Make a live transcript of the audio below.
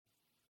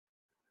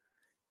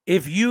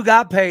if you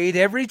got paid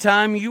every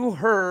time you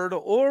heard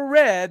or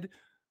read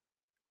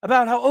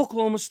about how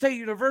Oklahoma State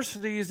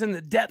University is in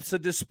the depths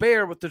of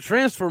despair with the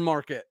transfer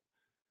market,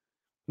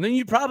 then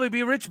you'd probably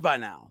be rich by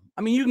now.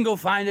 I mean, you can go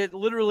find it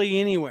literally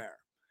anywhere.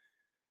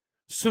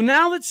 So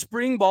now that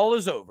spring ball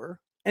is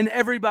over and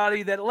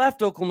everybody that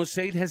left Oklahoma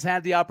State has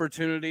had the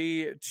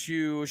opportunity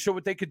to show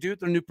what they could do at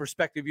their new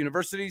prospective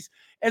universities,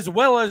 as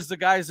well as the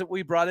guys that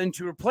we brought in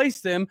to replace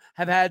them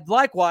have had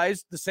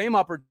likewise the same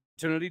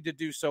opportunity to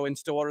do so in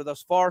Stillwater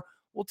thus far,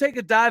 we'll take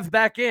a dive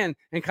back in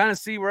and kind of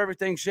see where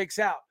everything shakes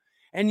out.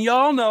 And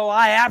y'all know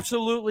I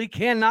absolutely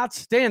cannot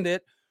stand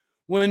it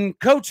when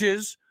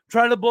coaches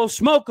try to blow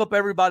smoke up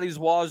everybody's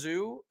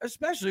wazoo,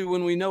 especially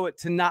when we know it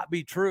to not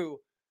be true.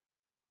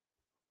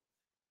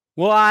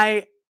 Well,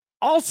 I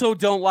also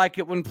don't like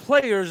it when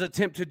players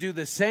attempt to do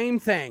the same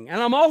thing.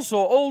 And I'm also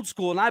old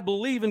school, and I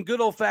believe in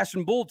good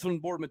old-fashioned bulletin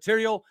board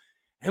material,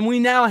 and we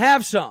now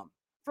have some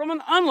from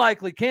an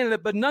unlikely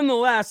candidate. But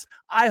nonetheless,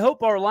 I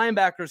hope our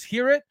linebackers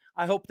hear it.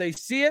 I hope they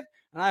see it,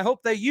 and I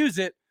hope they use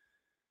it,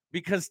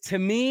 because to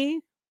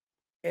me,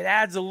 it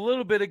adds a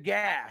little bit of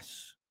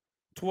gas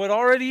to what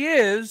already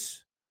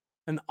is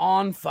an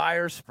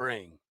on-fire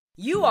spring.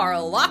 You are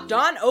Locked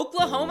On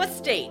Oklahoma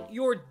State,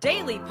 your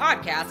daily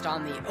podcast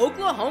on the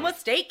Oklahoma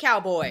State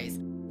Cowboys.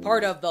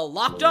 Part of the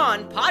Locked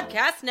On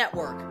Podcast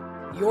Network,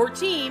 your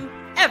team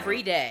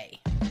every day.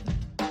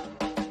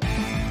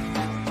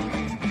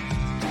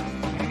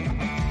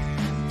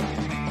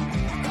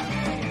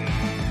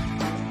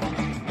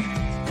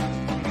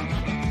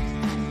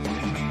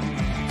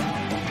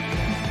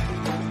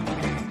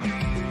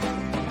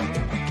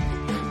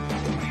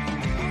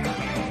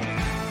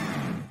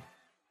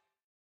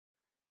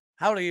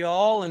 Howdy,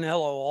 y'all, and hello,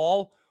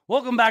 all.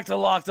 Welcome back to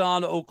Locked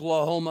On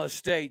Oklahoma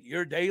State,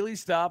 your daily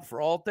stop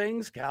for all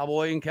things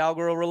Cowboy and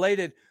Cowgirl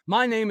related.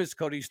 My name is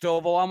Cody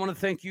Stovall. I want to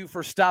thank you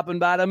for stopping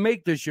by to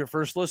make this your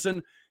first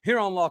listen here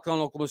on Locked On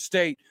Oklahoma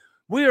State.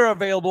 We are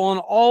available on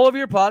all of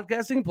your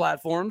podcasting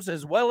platforms,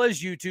 as well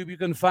as YouTube. You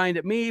can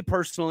find me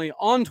personally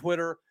on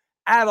Twitter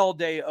at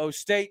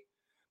AllDayOState.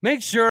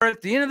 Make sure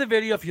at the end of the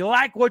video, if you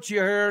like what you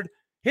heard,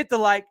 hit the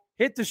like,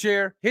 hit the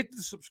share, hit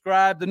the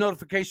subscribe, the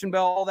notification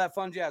bell, all that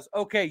fun jazz.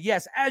 Okay,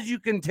 yes, as you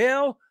can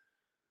tell,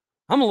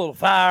 I'm a little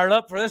fired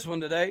up for this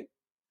one today.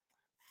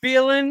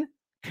 Feeling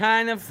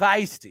kind of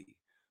feisty.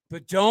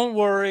 But don't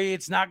worry,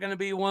 it's not going to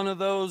be one of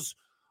those,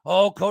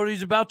 oh,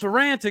 Cody's about to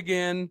rant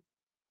again.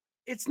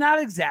 It's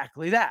not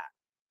exactly that.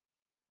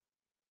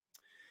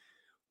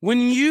 When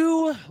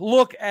you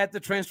look at the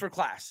transfer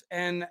class,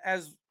 and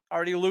as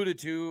already alluded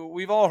to,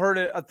 we've all heard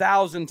it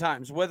 1,000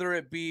 times, whether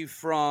it be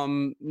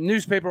from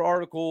newspaper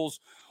articles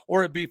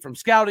or it be from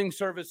scouting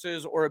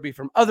services or it be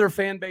from other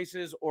fan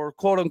bases or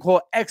quote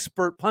unquote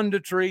expert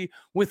punditry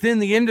within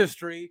the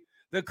industry.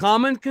 The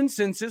common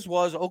consensus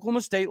was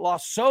Oklahoma State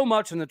lost so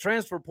much in the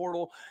transfer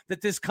portal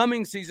that this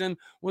coming season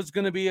was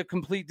going to be a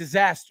complete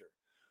disaster.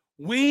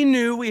 We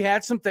knew we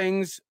had some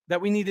things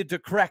that we needed to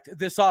correct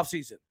this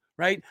offseason,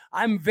 right?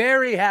 I'm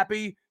very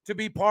happy to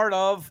be part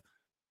of,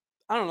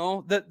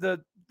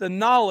 the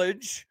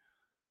knowledge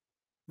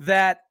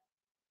that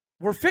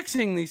we're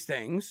fixing these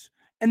things,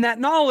 and that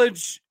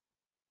knowledge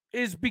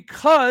is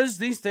because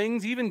these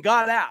things even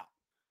got out.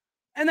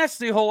 And that's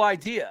the whole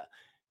idea.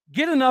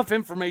 Get enough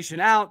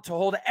information out to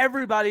hold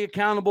everybody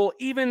accountable,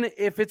 even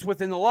if it's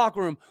within the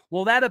locker room.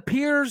 Well, that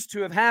appears to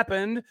have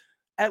happened,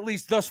 at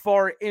least thus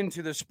far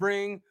into the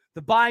spring.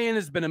 The buy-in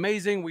has been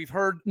amazing. We've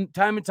heard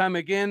time and time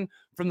again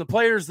from the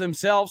players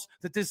themselves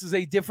that this is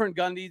a different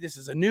Gundy. This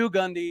is a new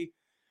Gundy.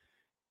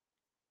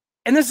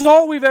 And this is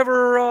all we've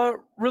ever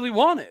really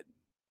wanted,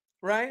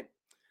 right?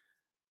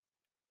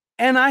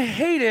 And I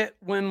hate it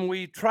when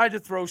we try to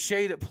throw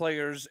shade at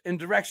players in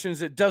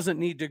directions it doesn't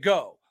need to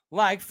go.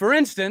 Like, for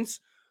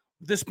instance,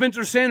 the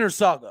Spencer Sanders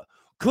saga.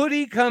 Could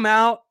he come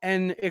out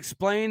and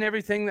explain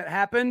everything that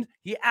happened?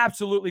 He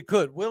absolutely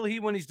could. Will he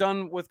when he's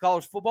done with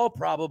college football?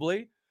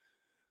 Probably.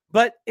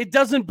 But it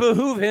doesn't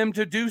behoove him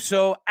to do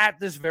so at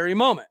this very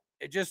moment.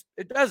 It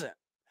doesn't.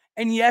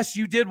 And yes,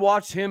 you did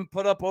watch him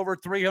put up over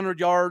 300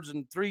 yards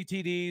and 3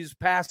 TDs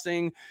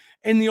passing.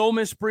 In the Ole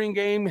Miss spring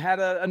game, had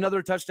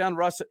another touchdown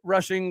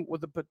rushing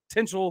with the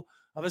potential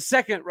of a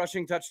second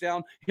rushing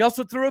touchdown. He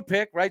also threw a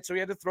pick, right? So he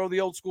had to throw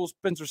the old school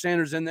Spencer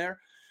Sanders in there.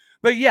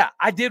 But yeah,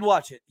 I did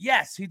watch it.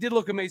 Yes, he did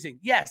look amazing.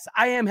 Yes,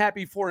 I am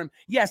happy for him.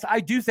 Yes, I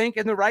do think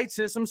in the right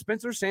system,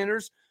 Spencer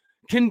Sanders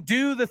can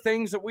do the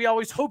things that we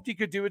always hoped he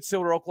could do at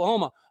Stillwater,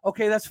 Oklahoma.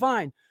 Okay, that's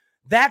fine.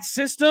 That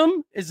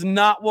system is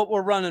not what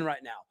we're running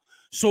right now.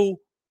 So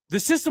the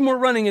system we're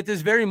running at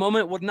this very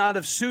moment would not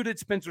have suited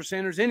Spencer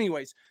Sanders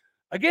anyways.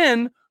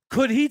 Again,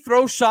 could he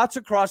throw shots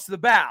across the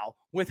bow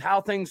with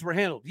how things were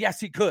handled? Yes,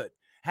 he could.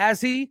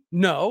 Has he?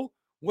 No.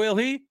 Will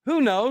he?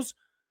 Who knows?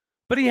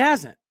 But he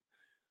hasn't.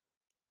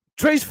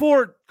 Trace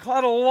Ford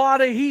caught a lot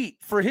of heat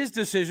for his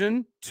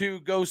decision to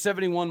go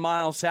 71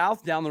 miles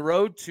south down the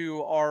road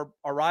to our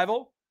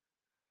rival.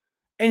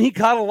 And he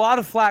caught a lot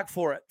of flack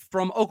for it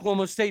from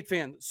Oklahoma State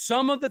fans.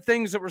 Some of the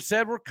things that were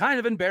said were kind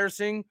of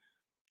embarrassing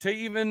to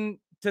even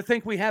to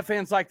think we have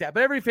fans like that.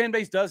 But every fan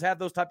base does have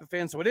those type of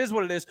fans, so it is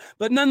what it is.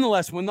 But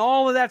nonetheless, when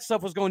all of that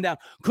stuff was going down,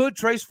 could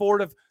Trace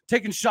Ford have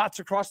taken shots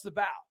across the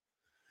bow?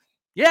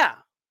 Yeah.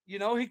 You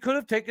know, he could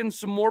have taken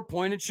some more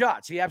pointed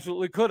shots. He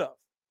absolutely could have.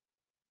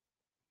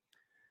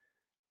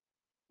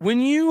 When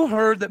you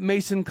heard that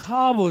Mason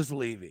Cobb was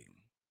leaving,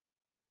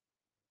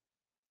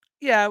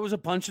 yeah, it was a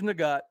punch in the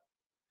gut.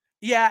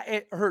 Yeah,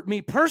 it hurt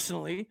me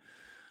personally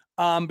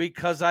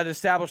because I'd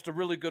established a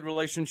really good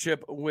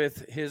relationship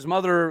with his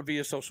mother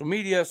via social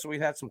media. So we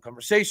had some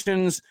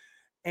conversations.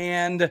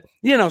 And,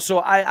 you know, so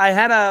I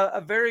had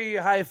a very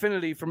high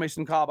affinity for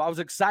Mason Cobb. I was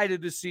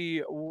excited to see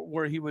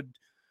where he would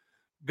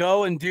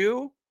go and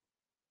do.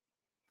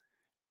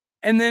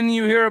 And then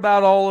you hear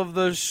about all of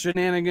the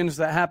shenanigans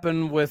that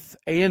happen with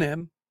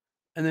A&M.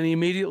 And then he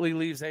immediately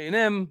leaves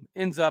A&M,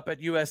 ends up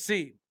at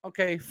USC.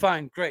 Okay,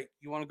 fine, great.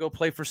 You want to go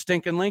play for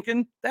stinking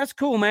Lincoln? That's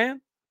cool, man.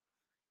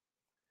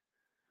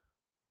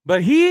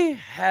 But he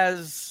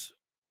has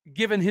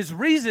given his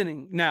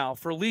reasoning now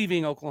for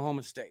leaving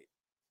Oklahoma State.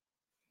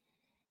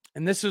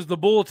 And this is the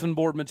bulletin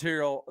board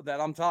material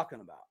that I'm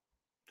talking about.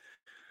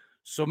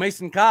 So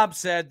Mason Cobb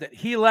said that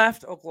he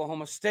left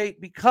Oklahoma State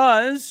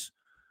because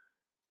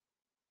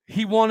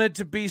he wanted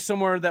to be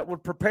somewhere that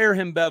would prepare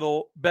him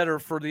better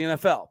for the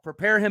NFL,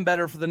 prepare him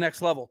better for the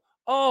next level.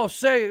 Oh,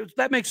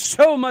 that makes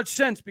so much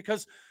sense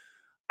because,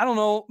 I don't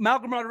know,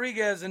 Malcolm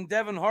Rodriguez and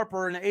Devin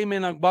Harper and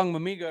Amen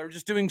Ogbongbemiga are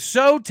just doing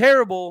so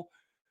terrible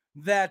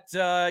that,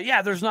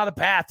 there's not a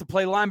path to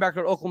play linebacker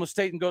at Oklahoma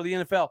State and go to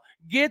the NFL.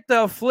 Get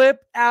the flip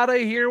out of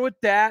here with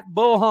that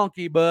bull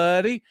honky,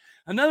 buddy.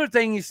 Another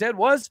thing he said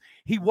was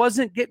he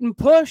wasn't getting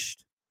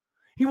pushed.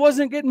 He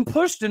wasn't getting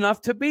pushed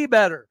enough to be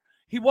better.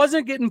 He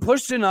wasn't getting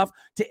pushed enough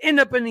to end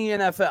up in the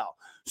NFL.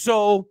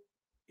 So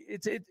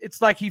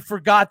it's like he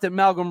forgot that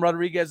Malcolm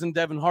Rodriguez and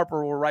Devin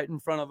Harper were right in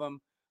front of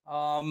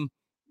him.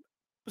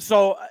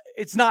 So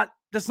that's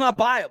not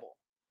viable.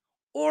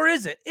 Or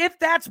is it? If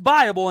that's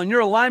viable and you're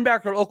a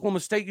linebacker at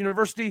Oklahoma State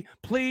University,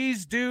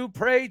 please do,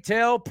 pray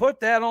tell, put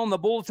that on the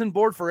bulletin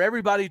board for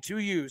everybody to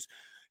use.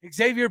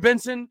 Xavier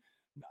Benson,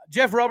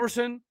 Jeff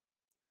Roberson,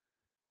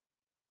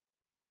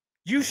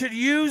 you should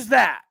use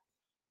that.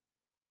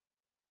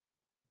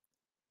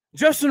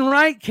 Justin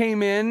Wright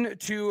came in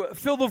to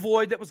fill the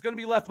void that was going to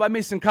be left by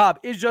Mason Cobb.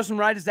 Is Justin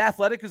Wright as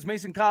athletic as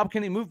Mason Cobb?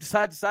 Can he move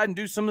side to side and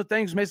do some of the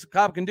things Mason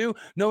Cobb can do?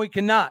 No, he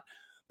cannot.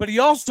 But he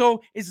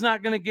also is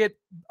not going to get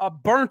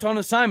burnt on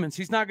assignments.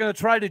 He's not going to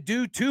try to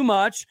do too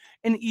much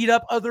and eat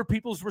up other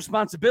people's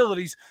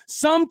responsibilities.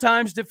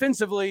 Sometimes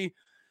defensively,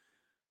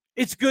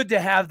 it's good to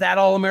have that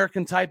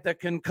All-American type that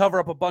can cover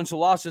up a bunch of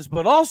losses.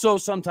 But also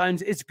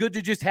sometimes it's good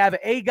to just have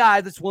a guy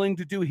that's willing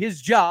to do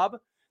his job.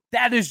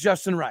 That is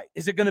Justin Wright.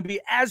 Is it going to be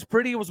as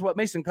pretty as what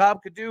Mason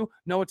Cobb could do?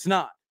 No, it's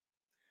not.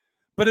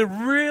 But it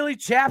really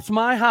chaps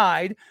my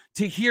hide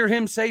to hear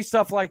him say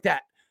stuff like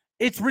that.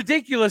 It's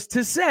ridiculous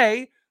to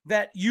say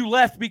that you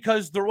left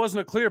because there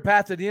wasn't a clear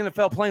path to the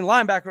NFL playing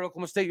linebacker at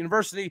Oklahoma State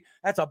University.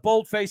 That's a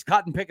bold-faced,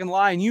 cotton-picking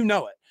lie, and you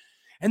know it.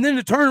 And then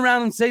to turn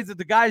around and say that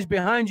the guys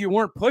behind you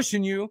weren't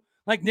pushing you,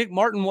 like Nick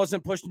Martin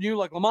wasn't pushing you,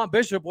 like Lamont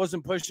Bishop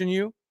wasn't pushing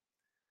you.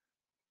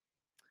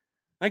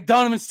 Like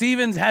Donovan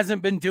Stevens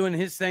hasn't been doing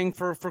his thing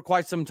for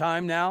quite some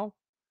time now.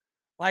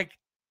 Like,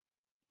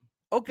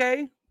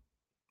 okay,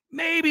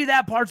 maybe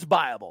that part's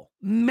viable.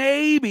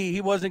 Maybe he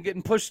wasn't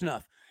getting pushed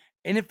enough.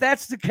 And if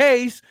that's the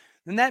case,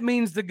 then that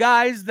means the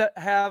guys that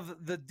have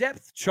the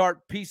depth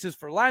chart pieces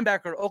for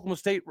linebacker at Oklahoma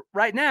State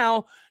right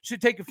now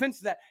should take offense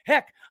to that.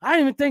 Heck,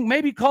 I even think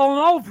maybe Colin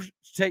Oliver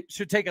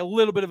should take a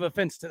little bit of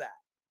offense to that.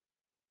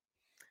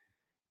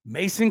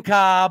 Mason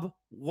Cobb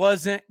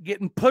wasn't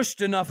getting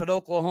pushed enough at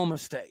Oklahoma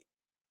State.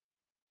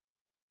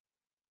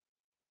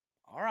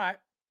 All right.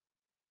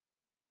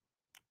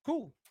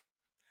 Cool.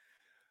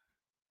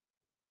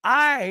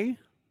 I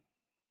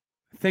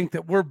think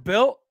that we're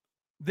built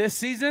this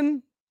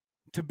season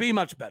to be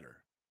much better.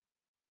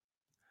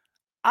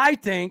 I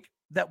think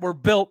that we're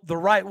built the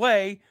right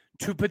way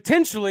to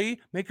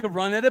potentially make a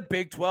run at a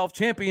Big 12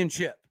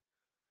 championship.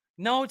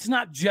 No, it's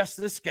not just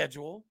the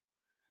schedule.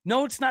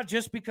 No, it's not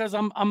just because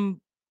I'm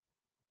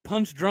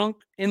punch drunk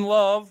in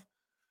love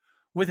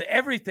with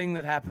everything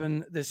that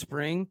happened this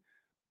spring.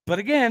 But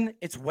again,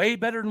 it's way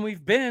better than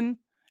we've been.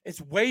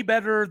 It's way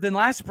better than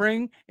last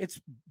spring. It's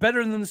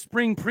better than the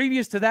spring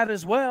previous to that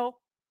as well.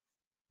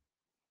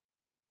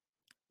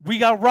 We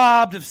got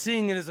robbed of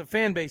seeing it as a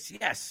fan base.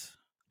 Yes,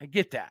 I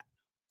get that.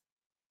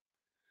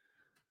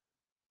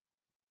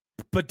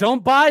 But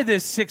don't buy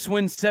this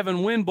 6-win,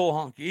 7-win bull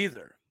honky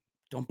either.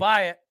 Don't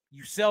buy it.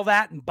 You sell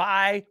that and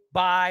buy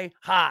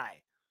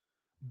high.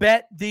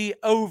 Bet the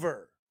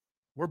over.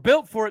 We're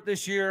built for it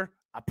this year.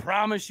 I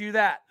promise you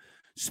that.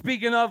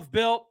 Speaking of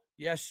built,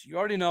 yes, you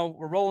already know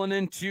we're rolling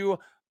into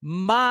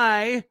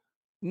my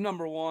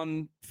number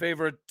one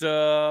favorite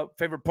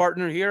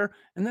partner here,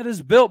 and that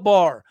is Built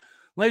Bar.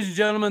 Ladies and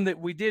gentlemen, that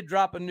we did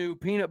drop a new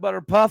peanut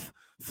butter puff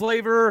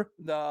flavor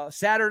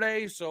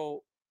Saturday,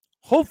 so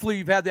hopefully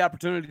you've had the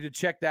opportunity to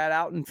check that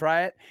out and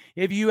try it.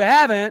 If you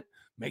haven't,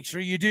 make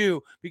sure you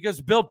do,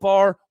 because Built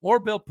Bar or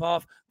Built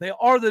Puff, they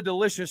are the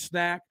delicious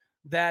snack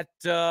that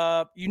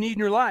you need in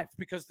your life,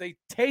 because they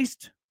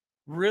taste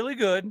really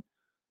good,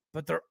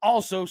 but they're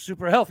also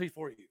super healthy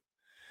for you.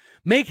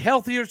 Make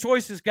healthier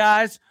choices,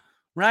 guys,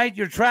 right?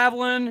 You're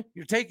traveling,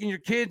 you're taking your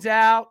kids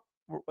out.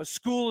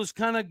 School is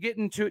kind of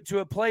getting to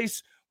a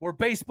place where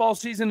baseball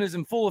season is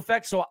in full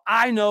effect. So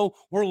I know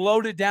we're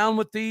loaded down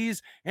with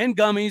these and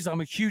gummies.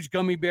 I'm a huge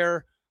gummy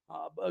bear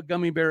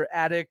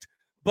addict.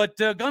 But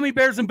gummy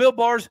bears and Built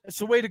Bars, it's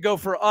the way to go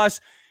for us.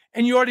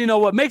 And you already know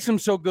what makes them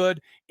so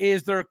good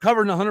is they're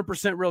covered in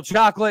 100% real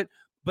chocolate.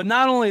 But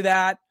not only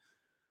that,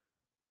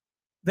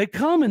 they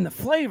come in the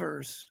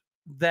flavors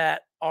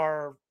that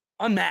are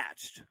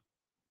unmatched,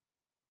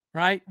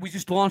 right? We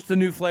just launched a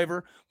new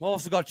flavor. We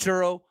also got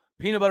churro,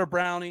 peanut butter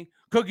brownie,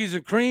 cookies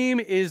and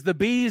cream is the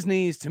bee's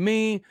knees to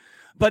me.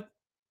 But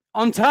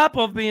on top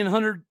of being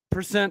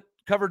 100%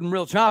 covered in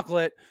real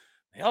chocolate,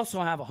 they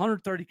also have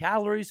 130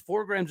 calories,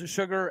 4 grams of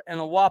sugar, and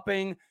a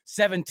whopping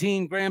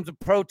 17 grams of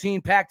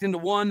protein packed into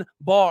one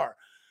bar.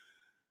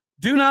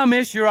 Do not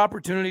miss your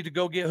opportunity to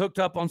go get hooked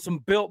up on some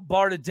Built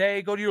Bar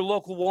today. Go to your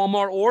local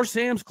Walmart or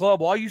Sam's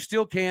Club while you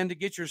still can to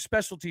get your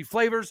specialty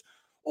flavors,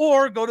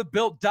 or go to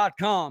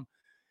Built.com.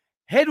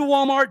 Head to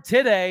Walmart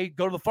today,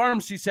 go to the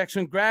pharmacy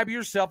section, grab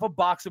yourself a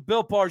box of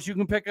Built Bars. You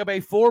can pick up a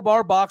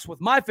 4-bar box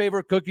with my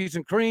favorite cookies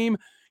and cream.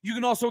 You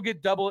can also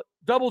get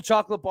double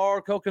chocolate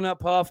bar, coconut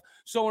puff,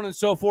 so on and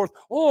so forth.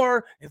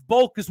 Or if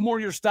bulk is more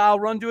your style,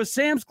 run to a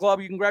Sam's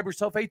Club. You can grab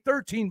yourself a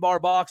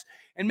 13-bar box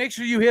and make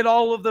sure you hit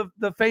all of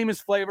the famous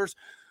flavors,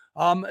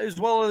 as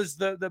well as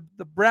the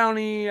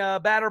brownie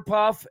batter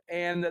puff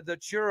and the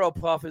churro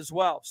puff as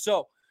well.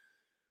 So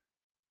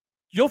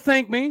you'll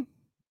thank me.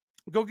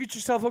 Go get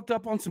yourself hooked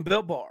up on some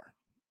Built Bar.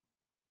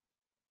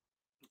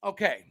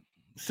 Okay,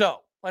 so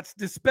let's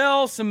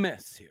dispel some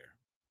myths here.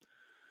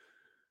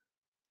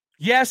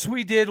 Yes,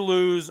 we did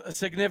lose a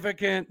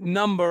significant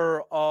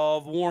number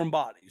of warm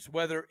bodies,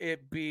 whether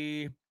it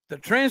be the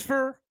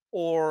transfer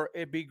or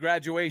it be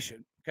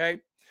graduation,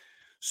 okay?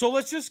 So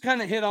let's just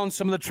kind of hit on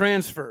some of the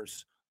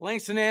transfers.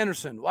 Langston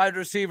Anderson, wide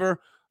receiver,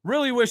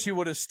 really wish he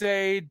would have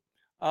stayed.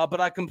 But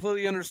I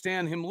completely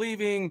understand him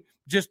leaving,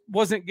 just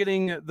wasn't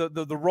getting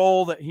the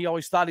role that he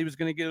always thought he was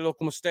going to get at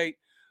Oklahoma State.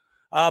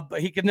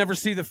 But he could never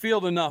see the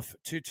field enough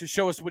to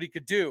show us what he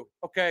could do.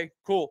 Okay,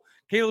 cool.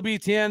 Caleb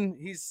Etienne,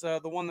 he's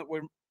the one that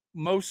we're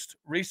most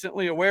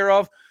recently aware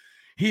of.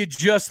 He had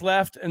just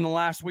left in the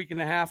last week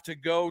and a half to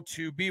go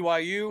to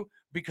BYU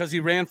because he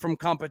ran from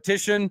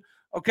competition.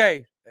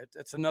 Okay,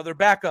 that's another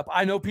backup.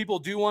 I know people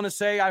do want to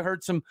say, I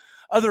heard some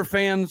other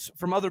fans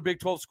from other Big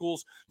 12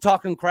 schools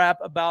talking crap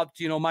about,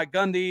 Mike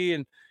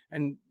Gundy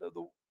and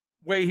the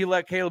way he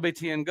let Caleb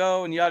Etienne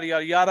go and yada,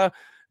 yada, yada.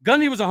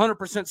 Gundy was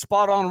 100%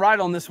 spot on right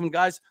on this one,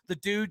 guys. The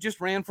dude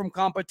just ran from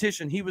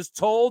competition. He was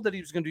told that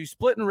he was going to be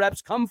splitting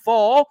reps come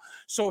fall,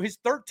 so his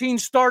 13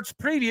 starts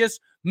previous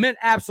meant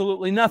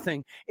absolutely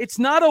nothing. It's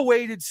not a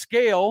weighted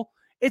scale.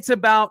 It's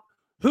about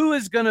who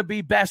is going to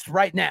be best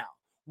right now.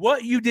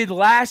 What you did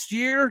last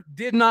year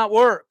did not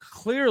work,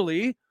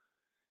 clearly.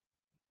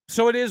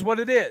 So it is what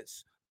it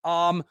is.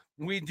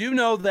 We do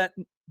know that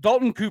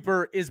Dalton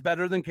Cooper is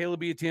better than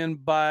Caleb Etienne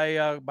by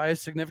a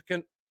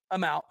significant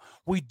amount.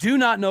 We do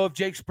not know if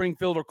Jake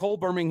Springfield or Cole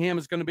Birmingham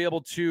is going to be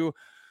able to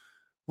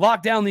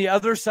lock down the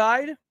other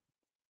side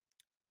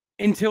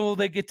until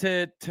they get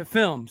to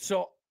film.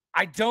 So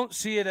I don't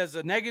see it as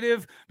a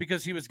negative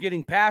because he was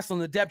getting passed on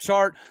the depth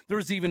chart.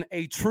 There's even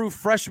a true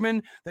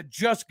freshman that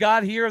just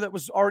got here that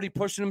was already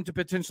pushing him to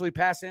potentially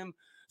pass him.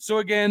 So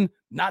again,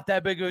 not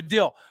that big of a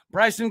deal.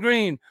 Bryson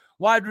Green,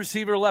 wide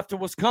receiver, left to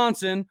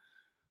Wisconsin.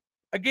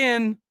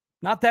 Again,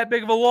 not that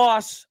big of a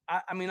loss.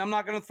 I mean, I'm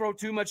not going to throw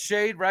too much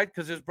shade, right?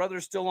 Because his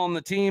brother's still on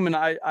the team, and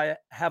I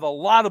have a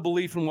lot of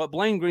belief in what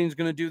Blaine Green's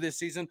going to do this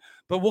season.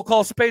 But we'll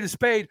call spade a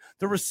spade.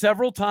 There were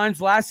several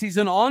times last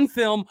season on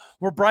film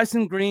where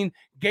Bryson Green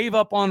gave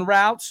up on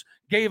routes,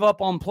 gave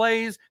up on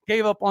plays,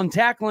 gave up on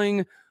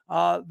tackling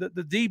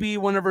the DB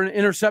whenever an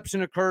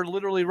interception occurred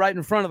literally right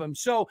in front of him.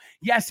 So,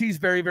 yes, he's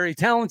very, very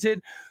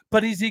talented.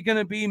 But is he going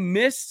to be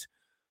missed?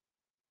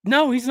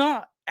 No, he's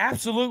not.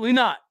 Absolutely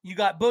not. You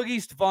got Boogie,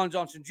 Stephon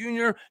Johnson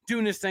Jr.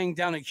 doing his thing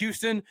down in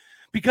Houston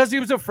because he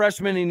was a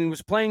freshman and he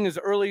was playing as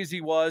early as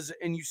he was.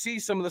 And you see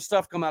some of the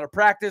stuff come out of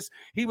practice.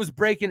 He was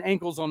breaking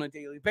ankles on a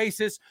daily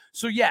basis.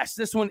 So, yes,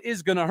 this one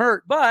is going to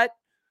hurt. But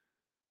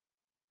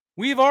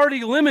we've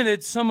already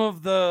limited some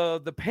of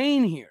the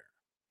pain here.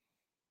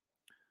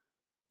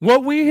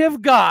 What we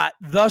have got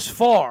thus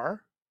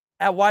far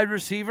at wide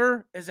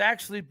receiver has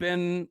actually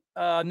been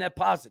net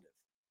positive.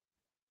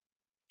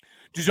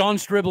 Dejon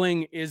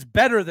Stribling is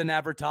better than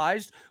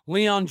advertised.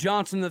 Leon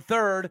Johnson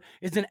III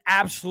is an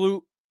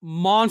absolute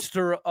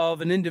monster of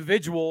an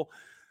individual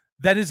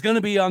that is going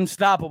to be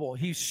unstoppable.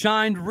 He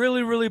shined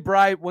really, really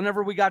bright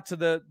whenever we got to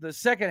the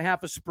second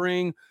half of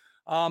spring.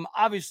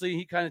 Obviously,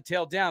 he kind of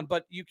tailed down,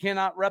 but you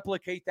cannot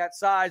replicate that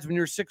size when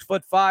you're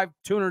 6'5",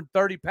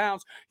 230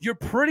 pounds. You're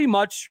pretty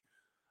much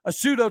a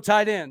pseudo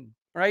tight end,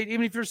 right?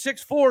 Even if you're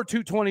 6'4",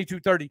 220,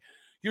 230.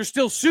 You're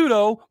still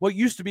pseudo what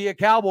used to be a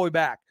Cowboy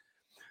back.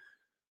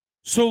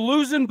 So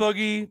losing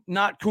Boogie,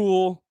 not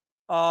cool.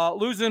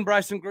 Losing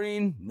Bryson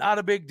Green, not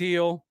a big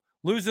deal.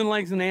 Losing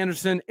Langston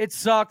Anderson, it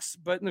sucks,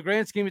 but in the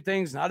grand scheme of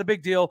things, not a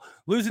big deal.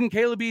 Losing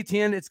Caleb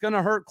Etienne, it's going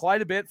to hurt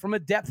quite a bit from a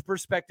depth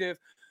perspective.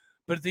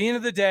 But at the end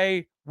of the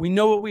day, we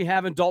know what we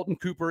have in Dalton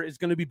Cooper is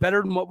going to be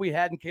better than what we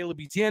had in Caleb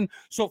Etienne.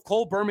 So if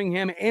Cole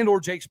Birmingham and or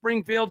Jake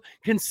Springfield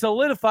can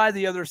solidify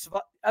the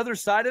other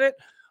side of it,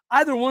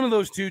 either one of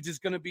those two is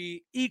going to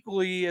be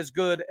equally as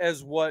good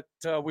as what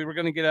we were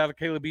going to get out of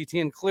Caleb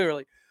Etienne,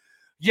 clearly.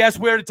 Yes,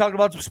 we already talked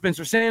about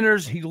Spencer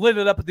Sanders. He lit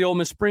it up at the Ole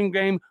Miss spring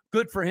game.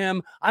 Good for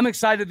him. I'm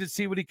excited to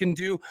see what he can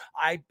do.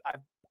 I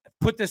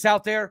put this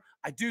out there.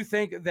 I do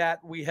think that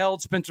we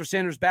held Spencer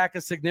Sanders back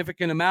a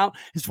significant amount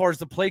as far as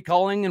the play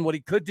calling and what he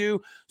could do.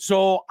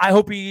 So I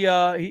hope he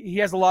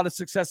has a lot of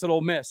success at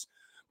Ole Miss.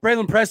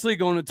 Braylon Presley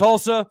going to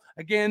Tulsa.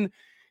 Again,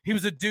 he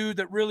was a dude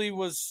that really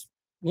was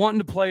wanting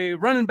to play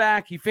running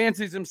back. He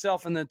fancies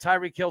himself in the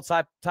Tyreek Hill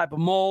type of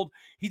mold.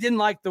 He didn't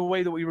like the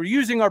way that we were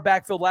using our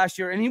backfield last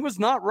year, and he was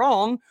not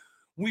wrong.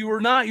 We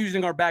were not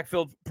using our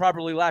backfield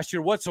properly last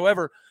year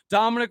whatsoever.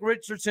 Dominic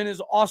Richardson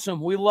is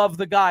awesome. We love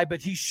the guy,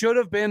 but he should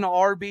have been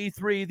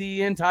RB3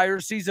 the entire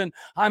season.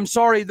 I'm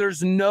sorry,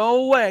 there's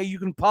no way you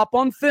can pop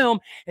on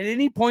film at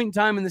any point in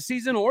time in the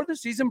season or the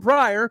season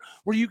prior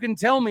where you can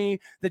tell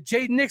me that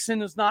Jaden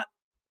Nixon is not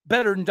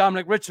better than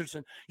Dominic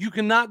Richardson. You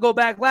cannot go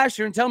back last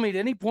year and tell me at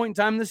any point in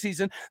time in the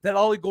season that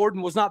Ollie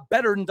Gordon was not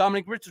better than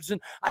Dominic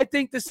Richardson. I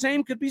think the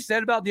same could be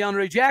said about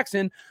DeAndre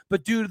Jackson,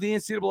 but due to the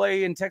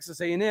NCAA and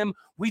Texas A&M,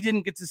 we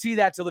didn't get to see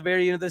that till the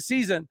very end of the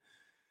season.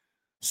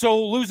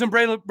 So losing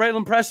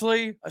Braylon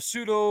Presley, a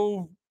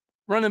pseudo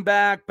running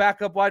back,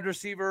 backup wide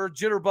receiver,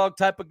 jitterbug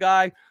type of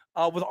guy,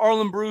 with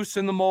Arlen Bruce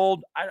in the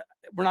mold,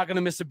 we're not going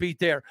to miss a beat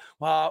there.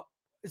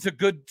 It's a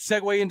good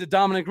segue into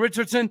Dominic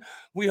Richardson.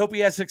 We hope he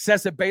has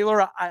success at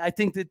Baylor. I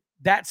think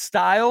that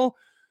style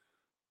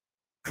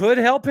could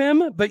help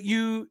him, but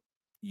you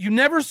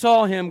never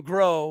saw him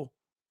grow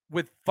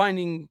with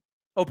finding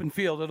open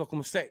field at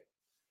Oklahoma State.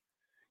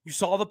 You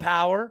saw the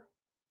power,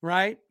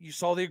 right? You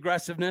saw the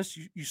aggressiveness.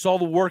 You saw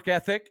the work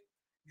ethic.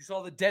 You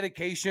saw the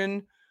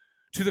dedication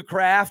to the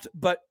craft,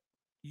 but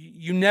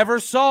you never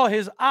saw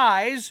his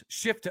eyes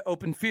shift to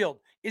open field.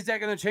 Is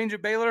that going to change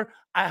at Baylor?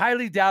 I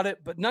highly doubt it,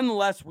 but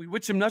nonetheless, we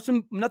wish him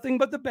nothing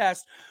but the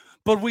best.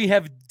 But we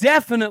have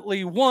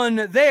definitely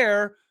won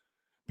there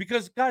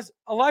because, guys,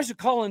 Elijah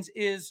Collins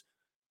is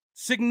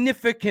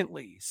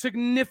significantly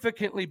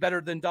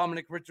better than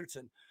Dominic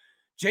Richardson.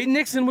 Jaden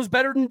Nixon was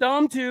better than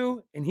Dom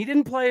too, and he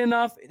didn't play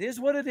enough. It is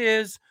what it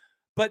is.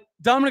 But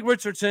Dominic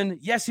Richardson,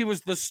 yes, he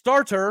was the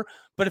starter,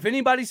 but if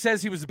anybody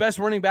says he was the best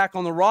running back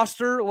on the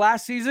roster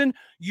last season,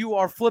 you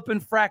are flipping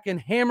fracking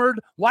hammered,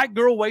 white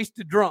girl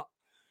wasted drunk.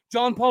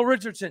 John Paul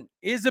Richardson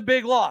is a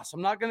big loss.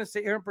 I'm not going to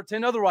sit here and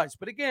pretend otherwise.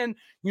 But again,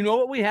 you know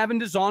what we have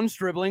in DeZon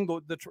Stribling,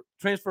 the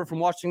transfer from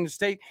Washington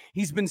State.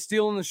 He's been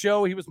stealing the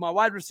show. He was my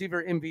wide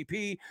receiver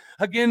MVP.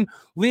 Again,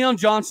 Leon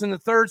Johnson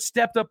III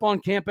stepped up on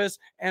campus,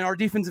 and our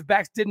defensive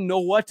backs didn't know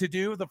what to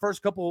do the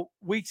first couple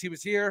weeks he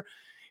was here.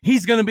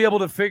 He's going to be able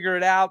to figure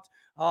it out.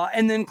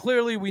 And then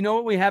clearly we know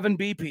what we have in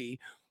BP.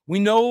 We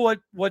know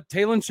what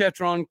Talon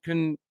Chetron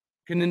can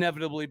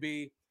inevitably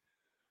be.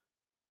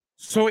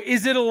 So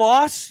is it a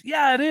loss?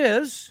 Yeah, it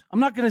is. I'm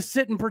not going to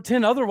sit and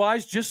pretend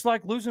otherwise, just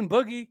like losing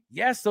Boogie.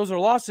 Yes, those are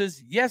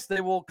losses. Yes,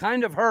 they will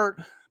kind of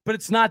hurt, but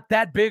it's not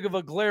that big of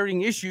a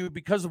glaring issue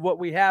because of what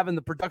we have and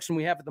the production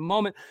we have at the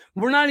moment.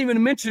 We're not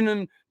even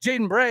mentioning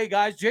Jaden Bray,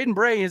 guys. Jaden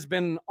Bray has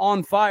been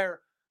on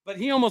fire, but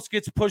he almost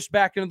gets pushed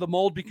back into the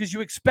mold because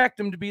you expect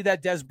him to be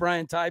that Des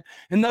Bryant type.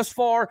 And thus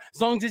far, as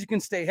long as he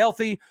can stay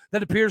healthy,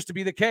 that appears to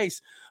be the case.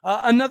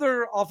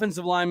 Another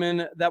offensive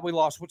lineman that we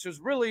lost, which is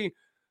really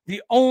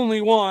the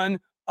only one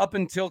up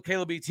until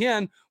Caleb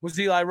Etienne, was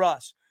Eli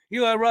Russ.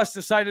 Eli Russ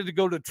decided to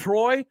go to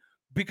Troy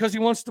because he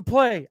wants to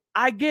play.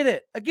 I get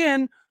it.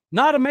 Again,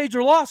 not a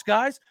major loss,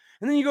 guys.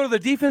 And then you go to the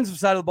defensive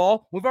side of the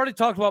ball. We've already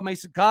talked about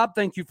Mason Cobb.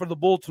 Thank you for the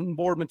bulletin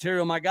board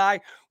material, my guy.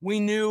 We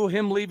knew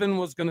him leaving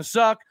was going to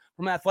suck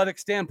from an athletic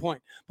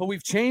standpoint. But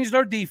we've changed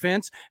our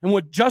defense, and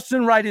what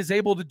Justin Wright is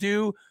able to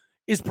do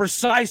is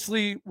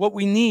precisely what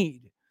we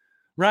need,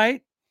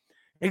 right?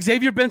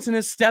 Xavier Benson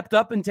has stepped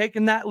up and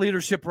taken that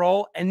leadership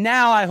role, and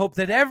now I hope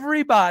that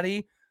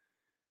everybody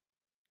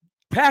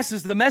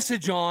passes the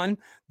message on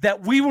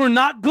that we were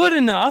not good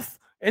enough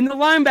in the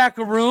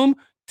linebacker room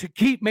to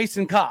keep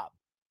Mason Cobb.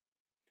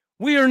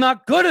 We are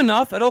not good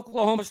enough at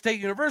Oklahoma State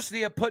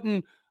University at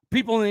putting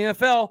people in the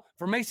NFL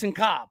for Mason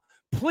Cobb.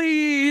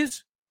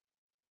 Please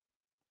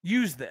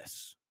use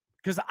this,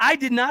 because I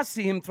did not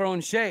see him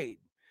throwing shade.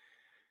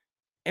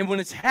 And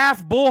when it's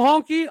half bull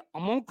honky,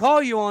 I'm going to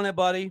call you on it,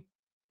 buddy.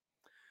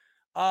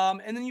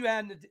 And then you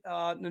had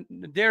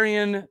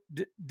Darian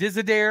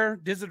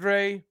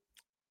Dizadre.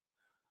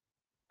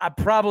 I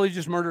probably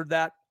just murdered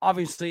that.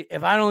 Obviously,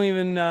 if I don't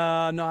even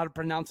know how to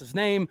pronounce his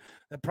name,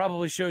 that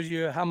probably shows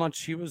you how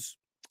much he was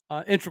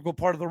an integral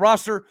part of the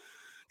roster.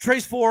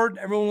 Trace Ford,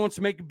 everyone wants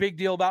to make a big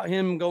deal about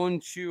him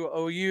going to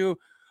OU.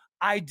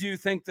 I do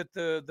think that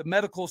the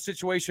medical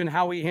situation,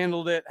 how he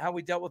handled it, how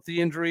he dealt with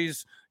the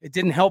injuries, it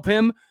didn't help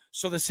him.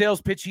 So the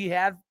sales pitch he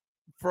had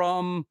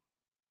from,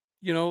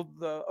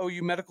 the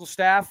OU medical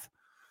staff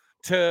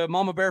to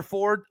Mama Bear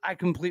Ford, I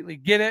completely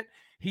get it.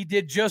 He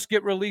did just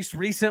get released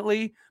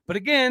recently. But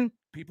again,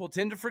 people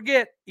tend to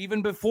forget,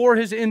 even before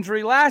his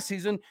injury last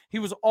season, he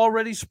was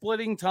already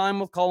splitting time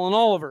with Colin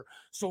Oliver.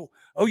 So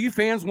OU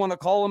fans want to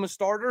call him a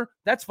starter.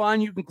 That's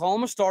fine. You can call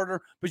him a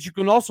starter, but you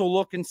can also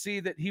look and see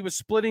that he was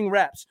splitting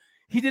reps.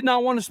 He did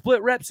not want to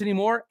split reps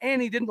anymore,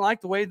 and he didn't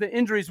like the way the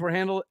injuries were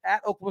handled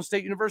at Oklahoma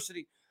State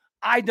University.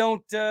 I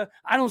don't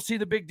see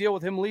the big deal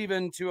with him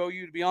leaving to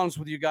OU, to be honest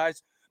with you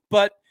guys.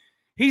 But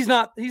he's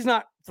not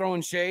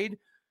throwing shade.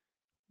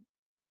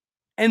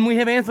 And we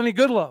have Anthony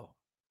Goodlow.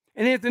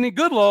 And Anthony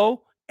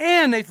Goodlow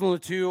and Nathan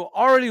Latu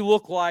already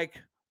look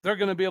like they're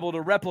going to be able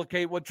to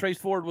replicate what Trace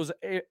Ford was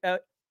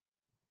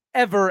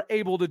ever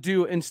able to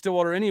do in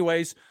Stillwater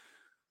anyways.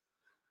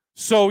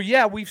 So,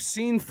 yeah, we've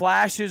seen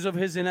flashes of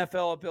his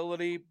NFL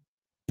ability,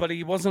 but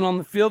he wasn't on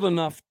the field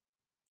enough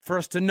for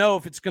us to know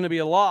if it's going to be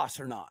a loss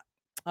or not.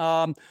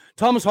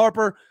 Thomas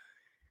Harper,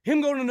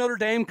 him going to Notre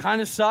Dame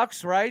kind of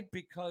sucks, right?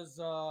 Because,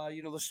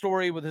 the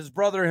story with him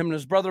and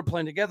his brother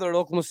playing together at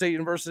Oklahoma State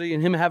University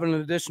and him having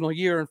an additional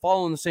year and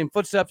following the same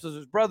footsteps as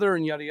his brother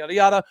and yada, yada,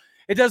 yada.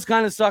 It does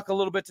kind of suck a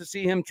little bit to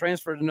see him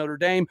transfer to Notre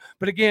Dame.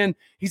 But again,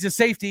 he's a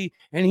safety,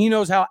 and he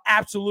knows how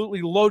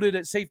absolutely loaded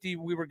at safety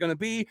we were going to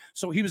be.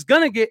 So he was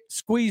going to get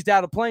squeezed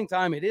out of playing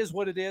time. It is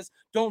what it is.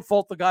 Don't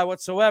fault the guy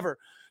whatsoever.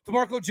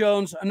 DeMarco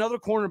Jones, another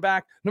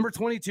cornerback, number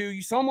 22.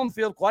 You saw him on the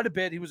field quite a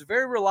bit. He was a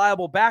very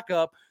reliable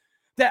backup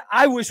that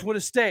I wish would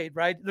have stayed,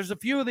 right? There's a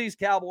few of these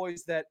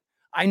Cowboys that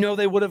I know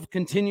they would have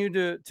continued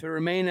to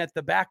remain at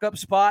the backup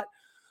spot,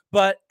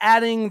 but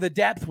adding the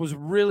depth was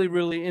really,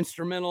 really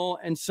instrumental,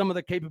 and some of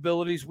the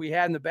capabilities we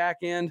had in the back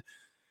end.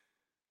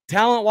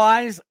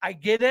 Talent-wise, I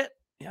get it.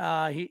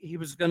 He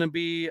was going to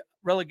be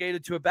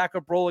relegated to a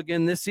backup role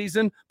again this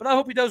season, but I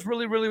hope he does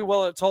really, really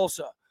well at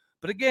Tulsa.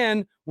 But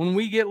again, when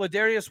we get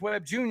Ladarius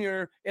Webb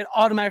Jr., it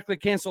automatically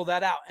cancels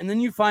that out. And then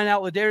you find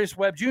out Ladarius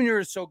Webb Jr.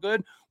 is so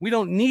good, we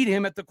don't need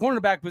him at the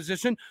cornerback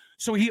position.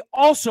 So he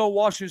also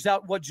washes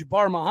out what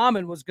Jabbar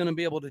Muhammad was going to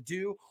be able to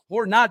do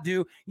or not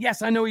do.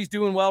 Yes, I know he's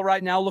doing well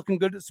right now, looking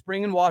good at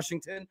spring in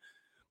Washington.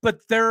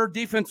 But their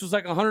defense was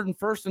like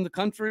 101st in the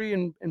country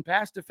in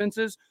pass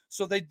defenses.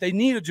 So they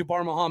need a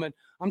Jabbar Muhammad.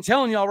 I'm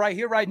telling y'all right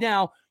here, right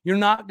now, you're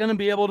not going to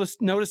be able to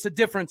notice a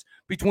difference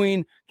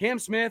between Cam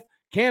Smith,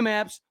 Cam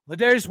Epps,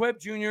 Ladarius Webb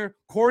Jr.,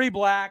 Corey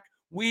Black.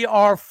 We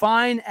are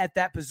fine at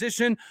that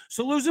position.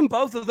 So losing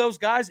both of those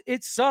guys,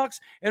 it sucks.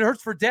 It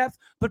hurts for depth,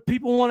 but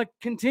people want to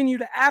continue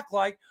to act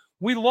like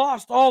we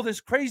lost all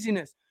this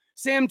craziness.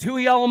 Sam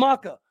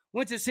Tuihalamaka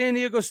went to San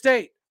Diego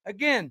State.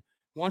 Again,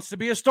 wants to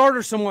be a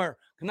starter somewhere.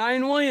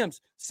 Kanian Williams,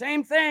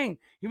 same thing.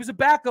 He was a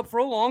backup for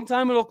a long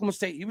time at Oklahoma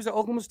State. He was at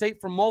Oklahoma State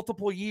for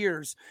multiple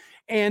years,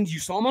 and you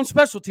saw him on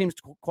special teams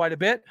quite a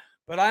bit,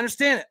 but I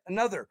understand it.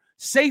 Another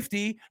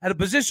safety at a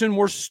position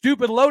we're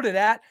stupid loaded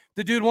at,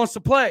 the dude wants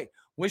to play.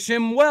 Wish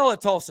him well at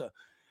Tulsa.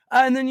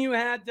 And then you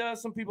had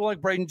some people like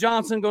Braden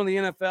Johnson going to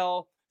the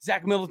NFL.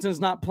 Zach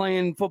Middleton's not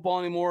playing football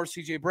anymore.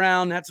 C.J.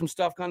 Brown had some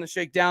stuff kind of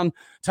shake down.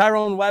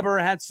 Tyrone Weber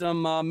had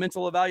some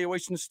mental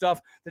evaluation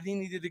stuff that he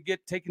needed to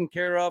get taken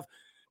care of.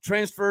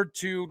 Transferred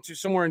to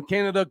somewhere in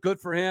Canada. Good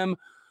for him.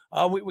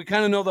 We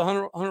kind of know the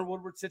Hunter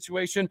Woodward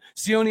situation.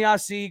 Sione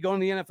Asi going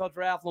to the NFL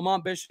draft.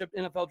 Lamont Bishop,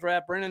 NFL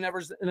draft. Brandon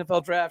Evers,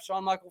 NFL draft.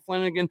 Sean Michael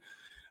Flanagan,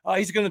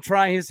 he's going to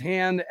try his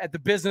hand at the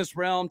business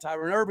realm.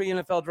 Tyron Irby,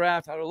 NFL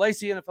draft. Tyler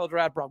Lacey, NFL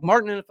draft. Brock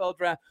Martin, NFL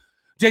draft.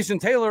 Jason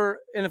Taylor,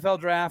 NFL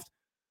draft.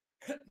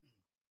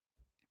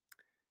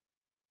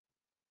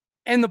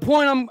 And the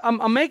point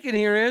I'm making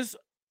here is,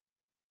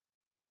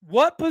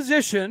 what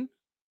position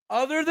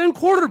other than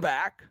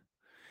quarterback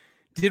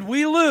did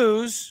we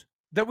lose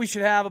that we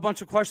should have a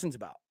bunch of questions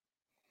about?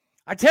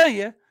 I tell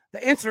you,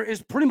 the answer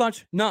is pretty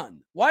much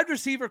none. Wide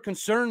receiver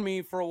concerned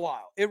me for a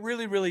while. It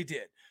really, really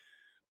did.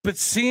 But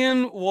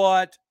seeing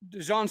what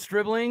DeJon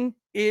Stribling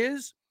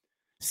is,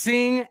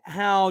 seeing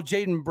how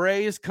Jaden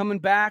Bray is coming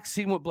back,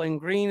 seeing what Blaine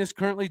Green is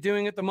currently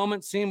doing at the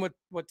moment, seeing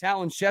what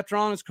Talon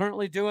Shetron is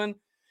currently doing,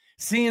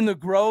 seeing the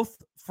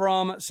growth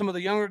from some of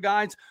the younger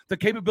guys, the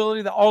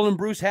capability that Arlen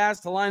Bruce has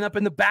to line up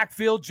in the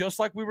backfield, just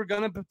like we were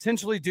going to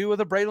potentially do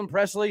with a Braylon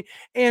Presley,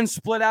 and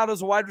split out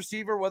as a wide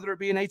receiver, whether it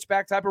be an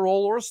H-back type of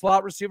role or a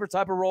slot receiver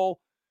type of role.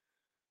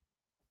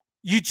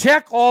 You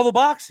check all the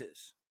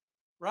boxes,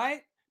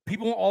 right?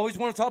 People always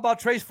want to talk about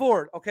Trace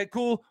Ford. Okay,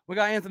 cool. We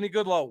got Anthony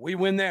Goodlow. We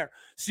win there.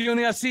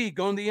 Sione Asi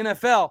going to the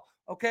NFL.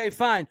 Okay,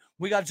 fine.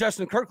 We got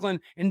Justin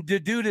Kirkland, and the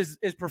dude is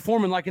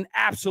performing like an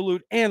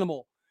absolute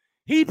animal.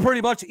 He pretty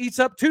much eats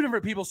up two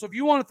different people. So if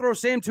you want to throw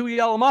Sam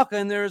Tuihalamaka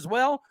in there as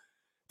well,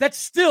 that's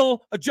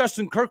still a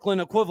Justin Kirkland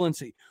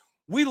equivalency.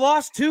 We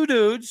lost two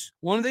dudes,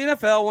 one in the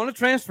NFL, one a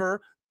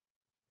transfer,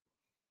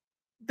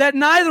 that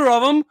neither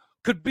of them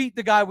could beat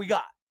the guy we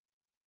got.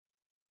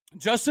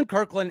 Justin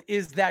Kirkland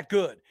is that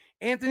good.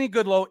 Anthony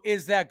Goodlow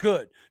is that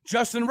good.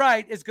 Justin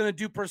Wright is going to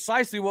do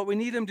precisely what we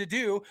need him to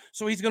do.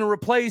 So he's going to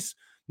replace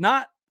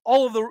not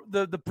all of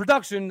the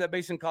production that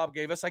Mason Cobb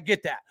gave us. I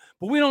get that.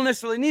 But we don't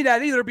necessarily need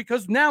that either,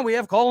 because now we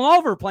have Colin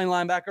Oliver playing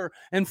linebacker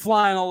and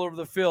flying all over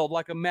the field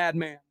like a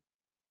madman.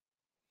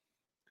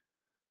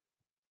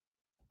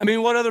 I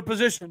mean, what other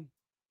position?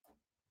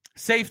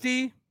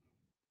 Safety,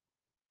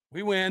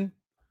 we win.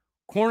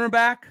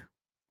 Cornerback,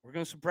 we're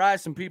going to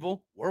surprise some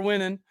people. We're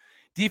winning.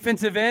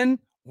 Defensive end,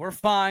 we're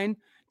fine.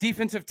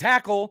 Defensive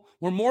tackle,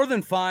 we're more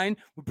than fine.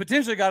 We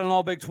potentially got an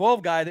all Big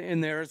 12 guy in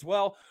there as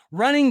well.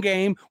 Running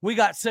game, we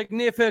got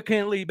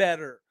significantly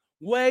better.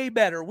 Way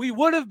better. We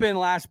would have been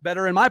last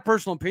better, in my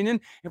personal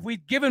opinion, if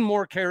we'd given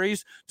more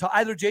carries to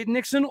either Jaden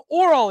Nixon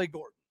or Ollie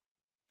Gordon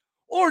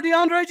or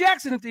DeAndre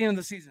Jackson at the end of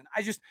the season.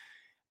 I just,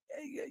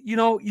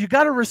 you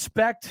got to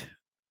respect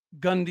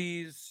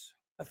Gundy's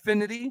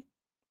affinity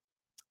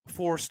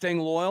for staying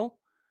loyal.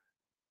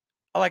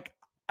 I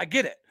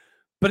get it.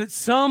 But at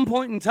some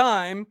point in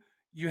time,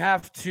 you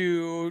have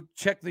to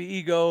check the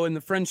ego and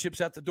the friendships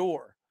at the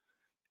door.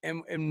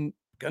 And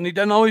Gundy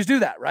doesn't always do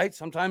that, right?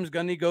 Sometimes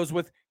Gundy goes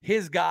with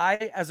his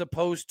guy as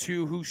opposed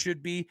to who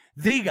should be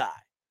the guy.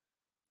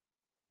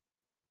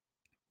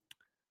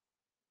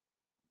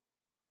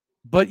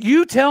 But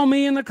you tell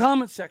me in the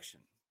comment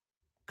section,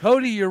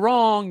 Cody, you're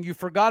wrong. You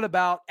forgot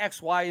about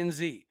X, Y, and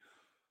Z.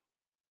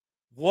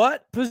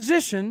 What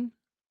position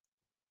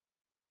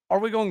are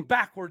we going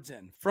backwards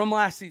in from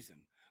last season?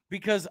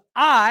 Because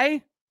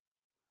I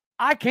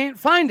can't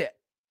find it.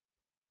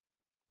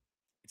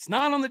 It's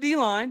not on the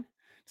D-line.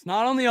 It's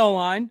not on the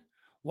O-line.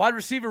 Wide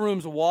receiver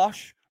room's a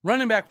wash.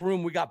 Running back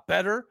room, we got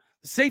better.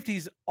 The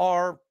safeties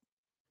are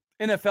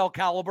NFL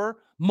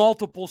caliber.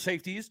 Multiple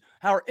safeties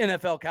are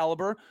NFL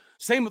caliber.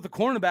 Same with the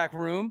cornerback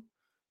room.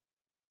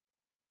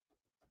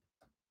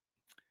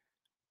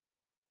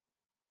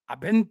 I've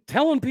been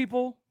telling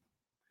people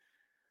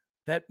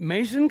that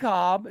Mason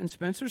Cobb and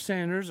Spencer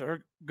Sanders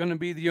are going to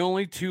be the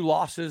only two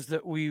losses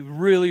that we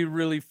really,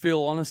 really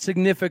feel on a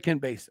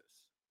significant basis.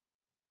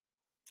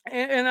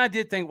 And I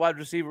did think wide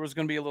receiver was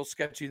going to be a little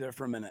sketchy there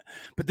for a minute.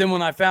 But then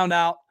when I found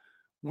out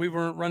we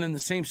weren't running the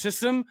same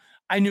system,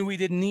 I knew we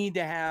didn't need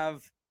to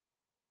have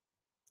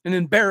an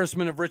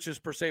embarrassment of riches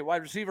per se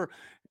wide receiver.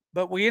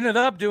 But we ended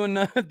up doing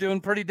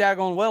pretty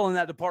daggone well in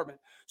that department.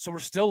 So we're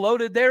still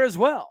loaded there as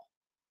well.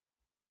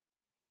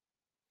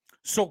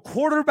 So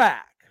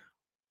quarterback.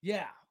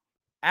 Yeah.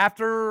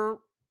 After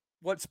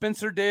what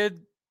Spencer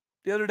did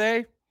the other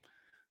day,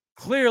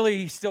 clearly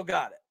he still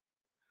got it.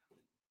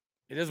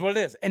 It is what it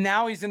is. And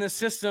now he's in a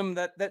system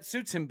that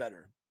suits him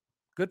better.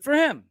 Good for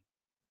him.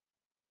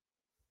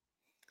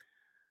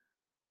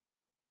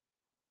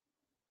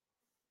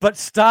 But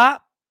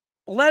stop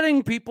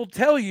letting people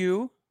tell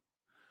you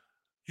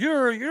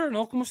you're an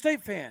Oklahoma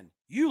State fan.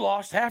 You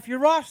lost half your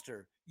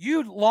roster.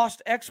 You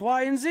lost X,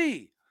 Y, and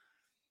Z.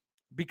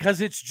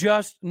 Because it's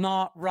just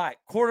not right.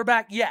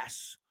 Quarterback,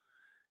 yes.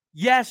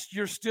 Yes,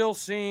 you're still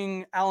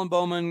seeing Alan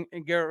Bowman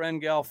and Garrett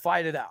Rangel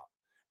fight it out.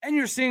 And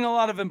you're seeing a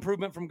lot of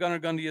improvement from Gunnar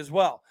Gundy as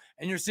well.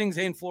 And you're seeing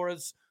Zane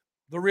Flores,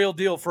 the real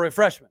deal for a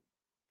freshman.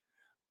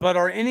 But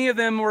are any of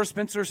them where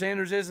Spencer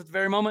Sanders is at the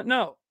very moment?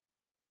 No.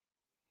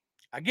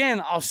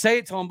 Again, I'll say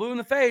it till I'm blue in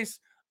the face.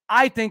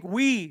 I think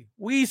we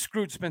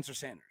screwed Spencer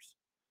Sanders.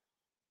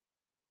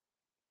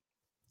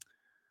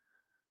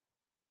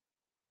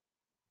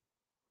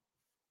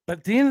 But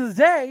at the end of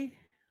the day,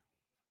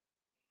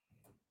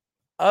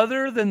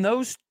 other than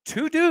those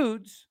two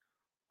dudes,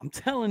 I'm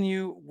telling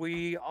you,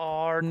 we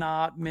are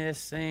not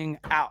missing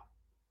out.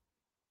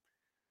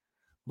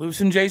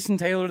 Loosen Jason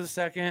Taylor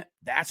II,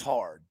 that's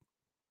hard.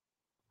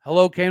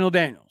 Hello, Kano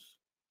Daniels.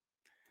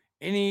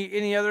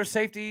 Any other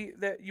safety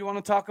that you want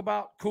to talk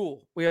about?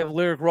 Cool. We have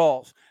Lyric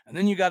Rawls. And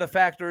then you got to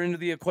factor into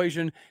the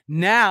equation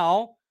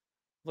now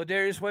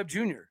Ladarius Webb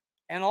Jr.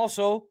 And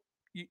also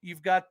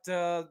you've got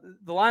the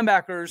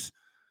linebackers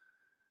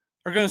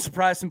are going to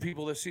surprise some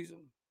people this season.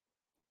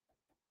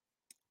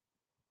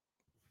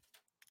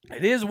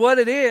 It is what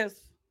it is.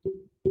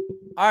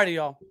 All righty,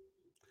 y'all.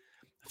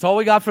 That's all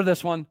we got for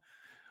this one.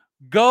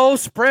 Go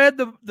spread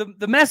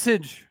the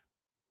message.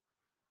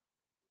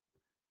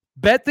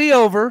 Bet the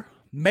over.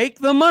 Make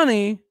the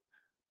money.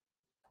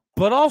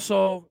 But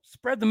also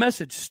spread the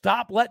message.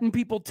 Stop letting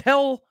people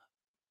tell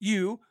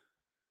you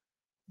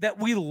that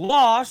we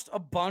lost a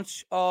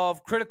bunch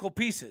of critical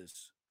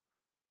pieces.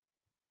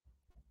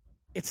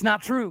 It's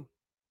not true.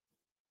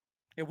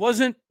 It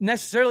wasn't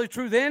necessarily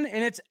true then,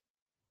 and it's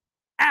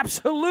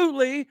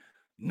absolutely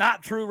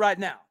not true right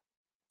now.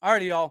 All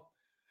righty, y'all.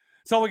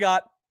 That's all we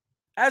got.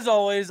 As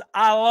always,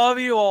 I love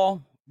you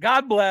all.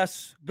 God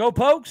bless. Go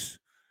Pokes.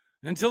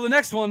 Until the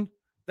next one,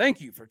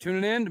 thank you for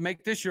tuning in to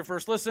make this your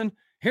first listen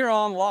here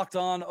on Locked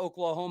On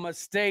Oklahoma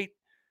State.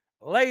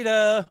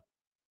 Later.